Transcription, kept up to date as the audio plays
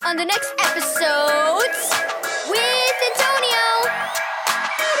on the next epiSOWdes with Antonio.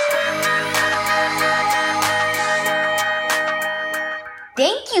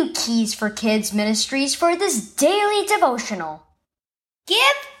 Thank you, Keys for Kids Ministries, for this daily devotional. Give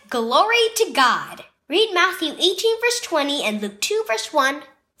glory to God. Read Matthew 18, verse 20 and Luke 2, verse 1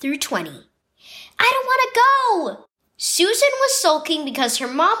 through 20. I don't want to go. Susan was sulking because her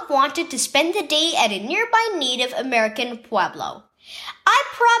mom wanted to spend the day at a nearby Native American pueblo. I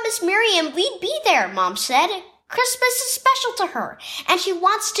promised Miriam we'd be there, Mom said. Christmas is special to her, and she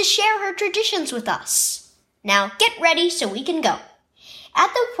wants to share her traditions with us. Now get ready so we can go.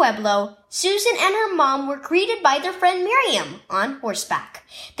 At the pueblo, Susan and her mom were greeted by their friend Miriam on horseback.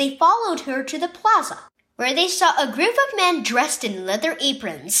 They followed her to the plaza, where they saw a group of men dressed in leather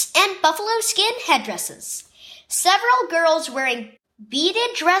aprons and buffalo skin headdresses. Several girls wearing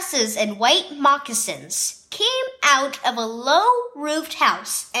beaded dresses and white moccasins came out of a low-roofed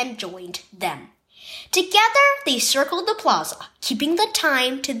house and joined them. Together, they circled the plaza, keeping the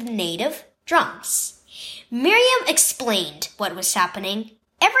time to the native drums. Miriam explained what was happening.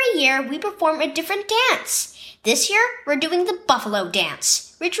 Every year, we perform a different dance. This year, we're doing the buffalo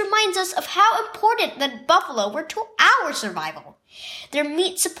dance, which reminds us of how important the buffalo were to our survival. Their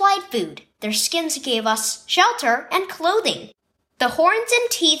meat supplied food. Their skins gave us shelter and clothing. The horns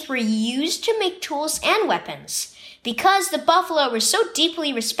and teeth were used to make tools and weapons. Because the buffalo were so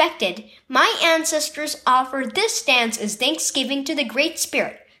deeply respected, my ancestors offered this dance as thanksgiving to the Great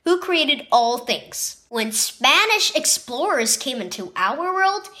Spirit, who created all things. When Spanish explorers came into our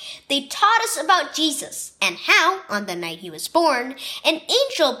world, they taught us about Jesus and how, on the night he was born, an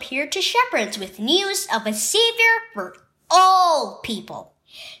angel appeared to shepherds with news of a Savior for all people.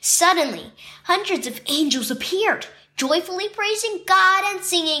 Suddenly, hundreds of angels appeared, joyfully praising God and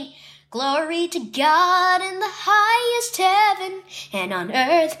singing, "Glory to God in the highest heaven, and on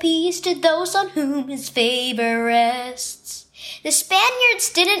earth peace to those on whom his favor rests." The Spaniards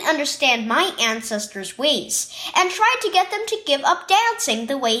didn't understand my ancestors' ways and tried to get them to give up dancing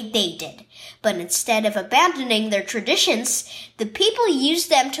the way they did. But instead of abandoning their traditions, the people used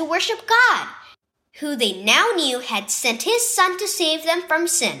them to worship God, who they now knew had sent his son to save them from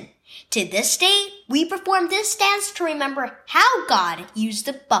sin. To this day, we perform this dance to remember how God used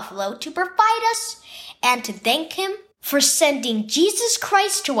the buffalo to provide us and to thank him for sending Jesus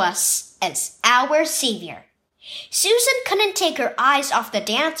Christ to us as our Savior. Susan couldn't take her eyes off the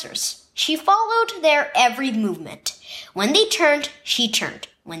dancers. She followed their every movement. When they turned, she turned.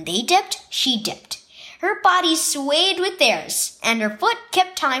 When they dipped, she dipped. Her body swayed with theirs, and her foot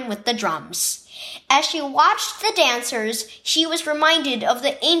kept time with the drums. As she watched the dancers, she was reminded of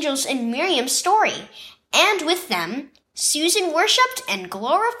the angels in Miriam's story, and with them, Susan worshipped and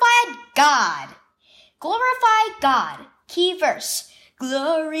glorified God. Glorify God. Key verse.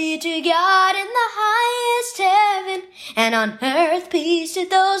 Glory to God in the highest heaven, and on earth peace to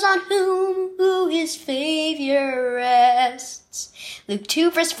those on whom his favor rests. Luke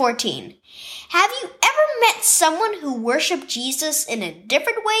 2, verse 14. Have you ever met someone who worshiped Jesus in a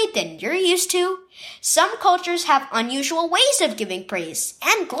different way than you're used to? Some cultures have unusual ways of giving praise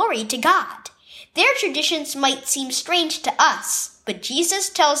and glory to God. Their traditions might seem strange to us, but Jesus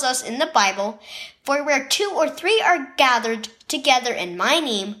tells us in the Bible, "For where 2 or 3 are gathered together in my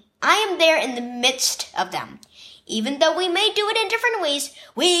name, I am there in the midst of them." Even though we may do it in different ways,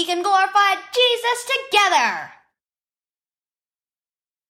 we can glorify Jesus together.